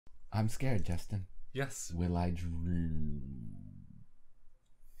I'm scared, Justin. Yes. Will I dream?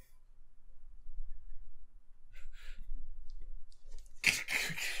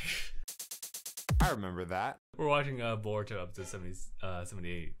 I remember that. We're watching Boruto episode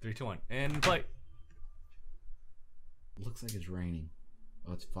 78. 3, 2, 1, and play. Looks like it's raining.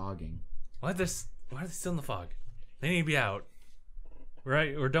 Oh, it's fogging. Why are they still in the fog? They need to be out.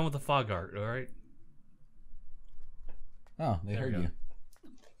 Right? We're done with the fog art, alright? Oh, they heard you.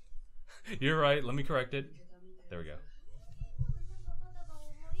 You're right. Let me correct it. There we go.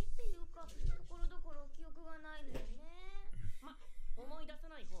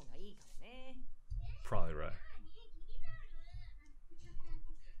 Probably right.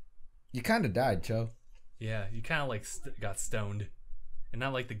 You kind of died, Cho. Yeah, you kind of like got stoned. And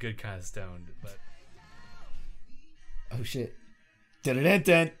not like the good kind of stoned, but... Oh, shit.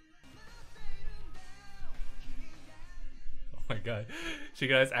 Dun-dun-dun-dun. Oh my god. She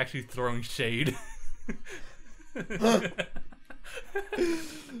guys actually throwing shade.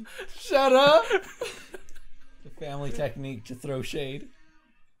 Shut up! The family technique to throw shade.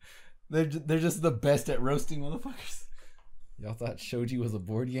 They're just the best at roasting motherfuckers. Y'all thought Shoji was a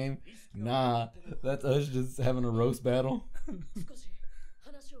board game? Nah, that's us just having a roast battle.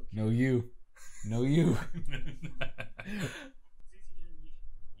 No you. No you.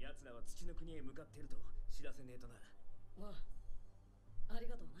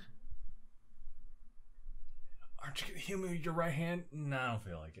 Aren't you gonna heal me with your right hand? No, I don't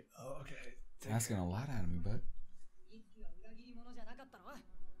feel like it. Oh, okay. Asking a lot out of me, bud.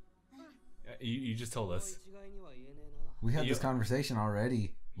 You just told us. We had this conversation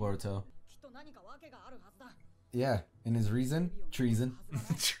already, Boruto. Yeah, and his reason? Treason.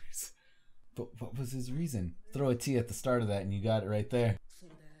 But what was his reason? Throw a T at the start of that and you got it right there.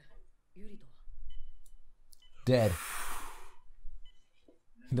 Dead.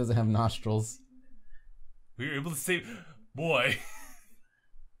 He doesn't have nostrils. We were able to save... Boy.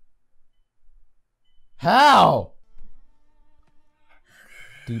 How?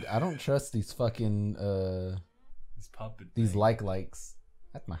 Dude, I don't trust these fucking, This puppet these thing. likes.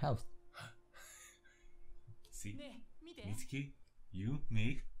 That's my house. See? Mitsuki, you,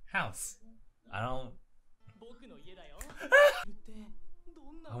 me, house. I don't...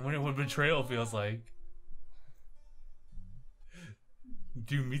 I wonder what betrayal feels like.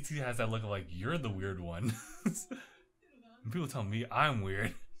 Dude, Mitsuki has that look of like, you're the weird one. People tell me I'm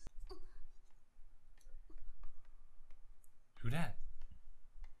weird. Who dat?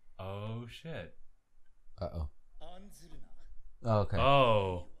 Oh, shit. Uh-oh. Oh, okay.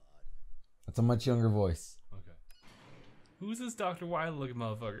 Oh. That's a much younger voice. Okay. Who's this Dr. Wiley looking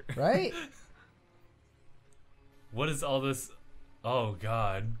motherfucker? Right? What is all this? Oh,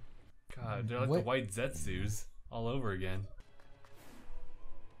 God. God, they're like What? the white Zetsus all over again.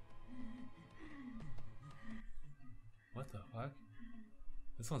 What the fuck?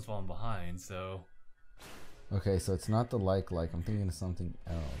 This one's falling behind, so... Okay, so it's not the like. I'm thinking of something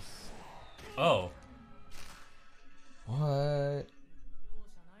else. Oh. What?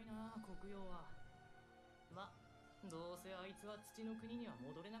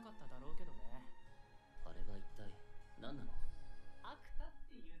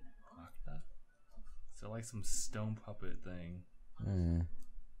 So like some stone puppet thing.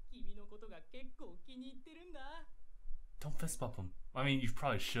 Don't fist bump him. I mean, you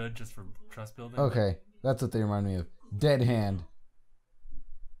probably should just for trust building. Okay, that's what they remind me of. Dead hand.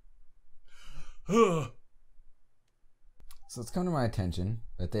 So it's come to my attention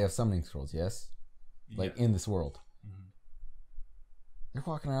that they have summoning scrolls, yes? Like in this world. Mm-hmm. They're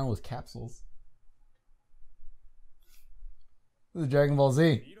walking around with capsules. This is Dragon Ball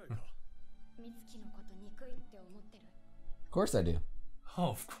Z. Of course I do. Oh,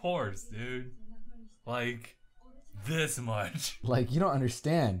 of course, dude. Like, this much. Like, you don't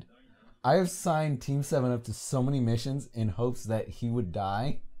understand. I have signed Team 7 up to so many missions in hopes that he would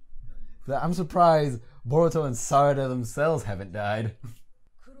die that I'm surprised Boruto and Sarada themselves haven't died.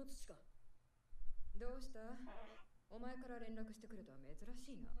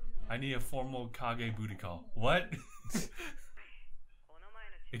 I need a formal Kage booty call. What?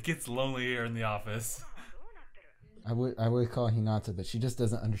 It gets lonely here in the office. I would call Hinata, but she just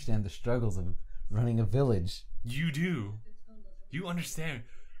doesn't understand the struggles of running a village. You do. You understand.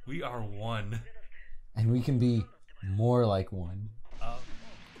 We are one. And we can be more like one.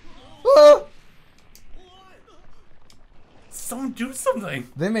 Someone do something.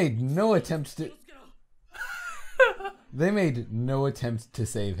 They made no attempt to... They made no attempt to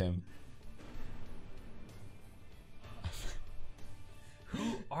save him.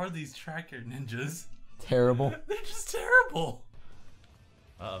 Who are these tracker ninjas? Terrible. They're just terrible.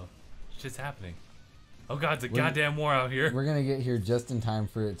 Uh-oh. Shit's happening. Oh god, it's a goddamn war out here. We're gonna get here just in time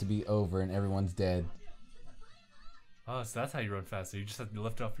for it to be over and everyone's dead. Oh, so that's how you run faster. You just have to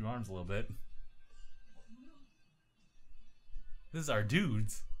lift off your arms a little bit. This is our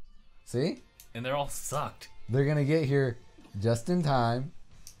dudes. See? And they're all sucked. They're gonna get here just in time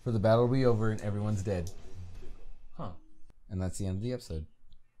for the battle to be over and everyone's dead. Huh. And that's the end of the episode.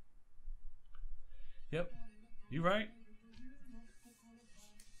 Yep. You right.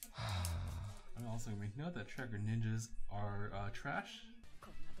 I'm also gonna make note that tracker ninjas are trash.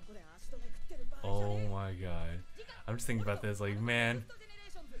 Oh my god. I'm just thinking about this, like, man.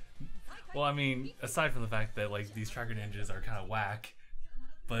 Well, I mean, aside from the fact that, like, these tracker ninjas are kind of whack,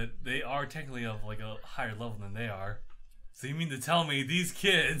 but they are technically of, like, a higher level than they are. So you mean to tell me these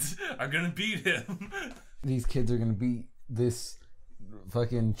kids are gonna beat him? These kids are gonna beat this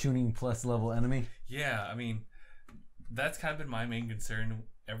fucking tuning plus level enemy? Yeah, I mean, that's kind of been my main concern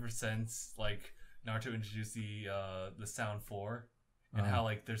ever since, like, Naruto introduced the Sound 4 and how,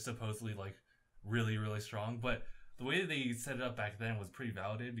 like, they're supposedly, like, really, really strong. But the way that they set it up back then was pretty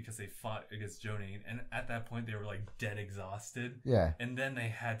validated because they fought against Jonin, and at that point they were, like, dead exhausted. Yeah. And then they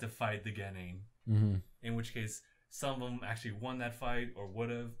had to fight the Genin. Mm-hmm. In which case, some of them actually won that fight or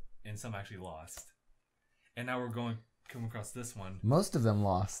would have, and some actually lost. And now we're come across this one. Most of them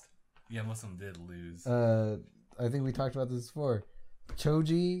lost. Yeah, most of them did lose. I think we talked about this before.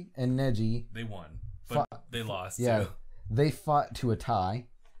 Choji and Neji. They won, but they lost. Yeah, too. they fought to a tie.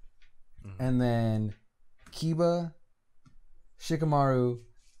 Mm-hmm. And then Kiba, Shikamaru,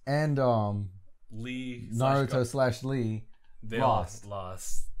 and Lee Naruto / Lee they lost.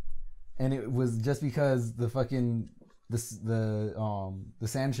 And it was just because the fucking the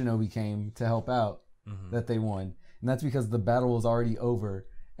Sand Shinobi came to help out that they won. And that's because the battle was already over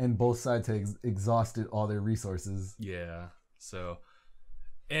and both sides had exhausted all their resources. Yeah. So,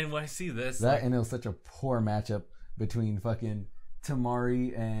 and when I see this, that, like, and it was such a poor matchup between fucking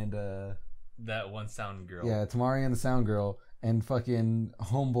Tamari and that one sound girl. Yeah, Tamari and the sound girl and fucking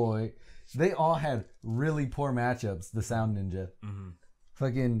Homeboy. They all had really poor matchups. The sound ninja. Mm-hmm.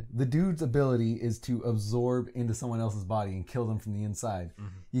 Fucking the dude's ability is to absorb into someone else's body and kill them from the inside.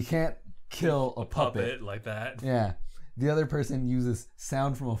 Mm-hmm. You can't kill a puppet like that. Yeah. The other person uses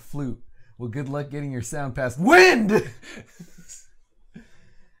sound from a flute. Well, good luck getting your sound past wind!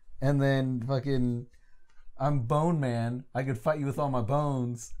 And then fucking, I'm Bone Man. I could fight you with all my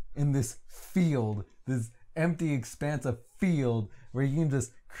bones in this field. This empty expanse of field where you can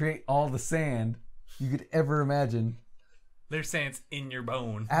just create all the sand you could ever imagine. There's sand's in your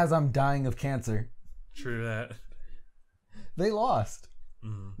bone. As I'm dying of cancer. True that. They lost.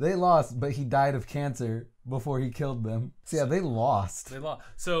 They lost, but he died of cancer before he killed them. So yeah, they lost. They lost.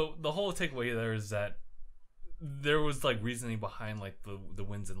 So the whole takeaway there is that there was, like, reasoning behind, like, the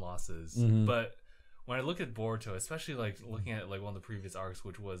wins and losses. Mm-hmm. But when I look at Boruto, especially, like, looking at, like, one of the previous arcs,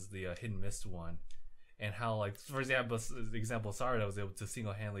 which was the Hidden Mist one, and how, like, for example, Sarada was able to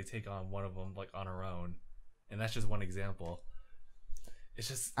single-handedly take on one of them, like, on her own. And that's just one example. It's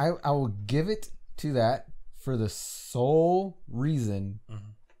just... I will give it to that for the sole reason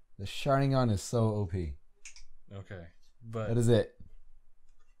the Sharingan is so OP. Okay. But that is it.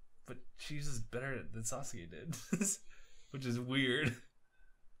 But she's just better than Sasuke did. Which is weird.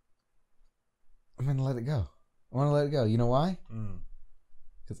 I'm going to let it go. I want to let it go. You know why?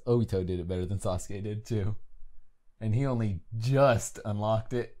 Because Obito did it better than Sasuke did, too. And he only just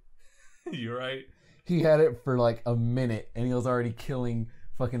unlocked it. You're right. He had it for like a minute, and he was already killing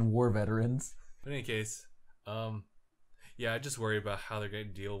fucking war veterans. In any case, yeah, I just worry about how they're going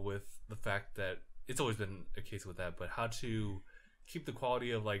to deal with the fact that it's always been a case with that, but how to keep the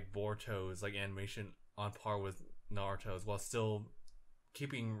quality of, like, Boruto's, like, animation on par with Naruto's while still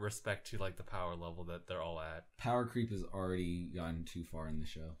keeping respect to, like, the power level that they're all at. Power creep has already gotten too far in the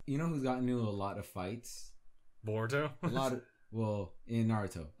show. You know who's gotten into a lot of fights? Boruto? A lot of... Well, in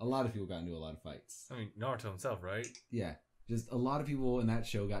Naruto, a lot of people got into a lot of fights. I mean, Naruto himself, right? Yeah. Just a lot of people in that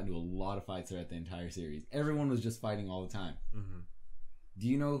show got into a lot of fights throughout the entire series. Everyone was just fighting all the time. Mm-hmm. Do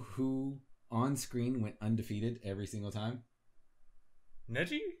you know who on screen went undefeated every single time?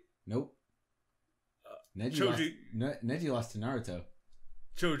 Neji? Nope. Choji. Neji lost to Naruto.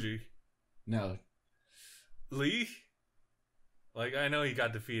 Choji. No. Lee? Like, I know he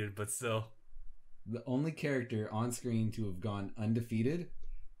got defeated, but still. The only character on screen to have gone undefeated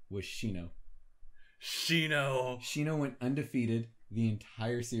was Shino. Shino went undefeated the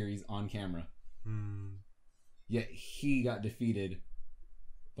entire series on camera. Yet he got defeated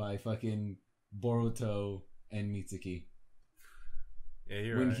by fucking Boruto and Mitsuki. Yeah,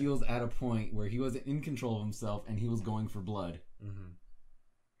 you're when right. he was at a point where he wasn't in control of himself and he was going for blood.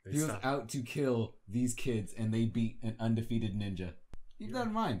 They He was stopped. out to kill these kids, and they beat an undefeated ninja. Keep that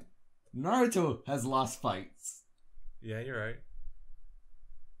in mind. Naruto has lost fights. Yeah, you're right.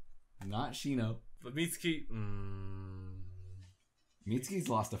 Not Shino. But Mitsuki, Mitsuki's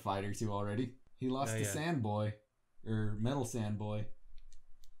lost a fight or two already. He lost to Sand Boy. Or Metal Sand Boy.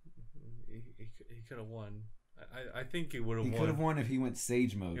 he could have won. I think he would have won. He could have won if he went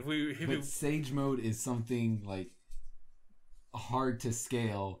Sage Mode. But Sage Mode is something, like, hard to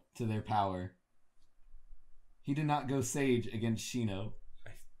scale to their power. He did not go Sage against Shino.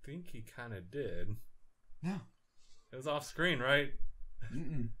 I think he kind of did. No. It was off screen, right?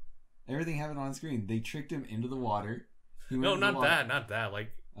 Mm-mm. Everything happened on screen. They tricked him into the water. No, not that.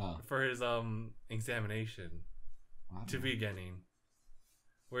 Like, oh. for his examination to know. beginning,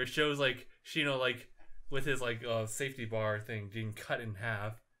 where it shows like Shino like with his like safety bar thing being cut in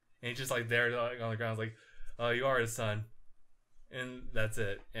half, and he's just like there like, on the ground, like, you are his son, and that's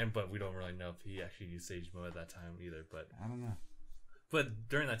it. But we don't really know if he actually used Sage Mode at that time either. But I don't know. But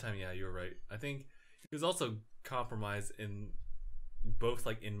during that time, yeah, you were right. I think he was also compromised in both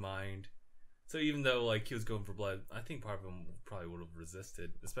like in mind. So even though like he was going for blood, I think part of him probably would have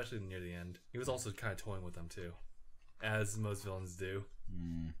resisted, especially near the end. He was also kind of toying with them too, as most villains do,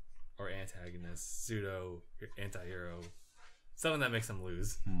 or antagonists, pseudo anti-hero. Something that makes them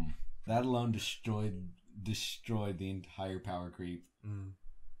lose. That alone destroyed the entire power creep.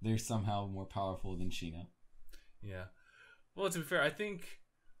 They're somehow more powerful than Shino. Yeah. Well, to be fair, I think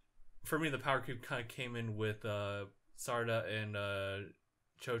for me the power creep kind of came in with Sarda and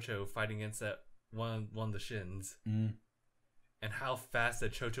Chocho fighting against that one of the Shins, and how fast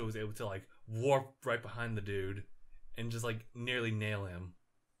that Chocho was able to like warp right behind the dude and just like nearly nail him,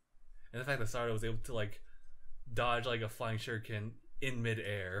 and the fact that Sarda was able to like dodge like a flying shuriken in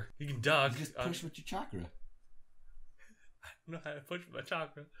midair. You can duck. You just push with your chakra. I don't know how to push with my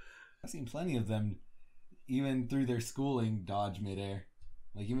chakra. I've seen plenty of them, even through their schooling, dodge midair.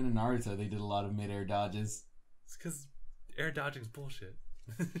 Like even in Naruto, they did a lot of midair dodges. It's because air dodging's bullshit.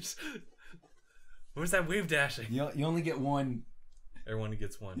 Where's that wave dashing? You only get one. Everyone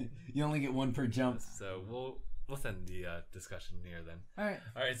gets one. You only get one per jump. So we'll end the discussion here then. All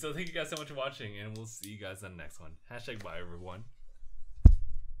right. So thank you guys so much for watching, and we'll see you guys on the next one. #bye everyone.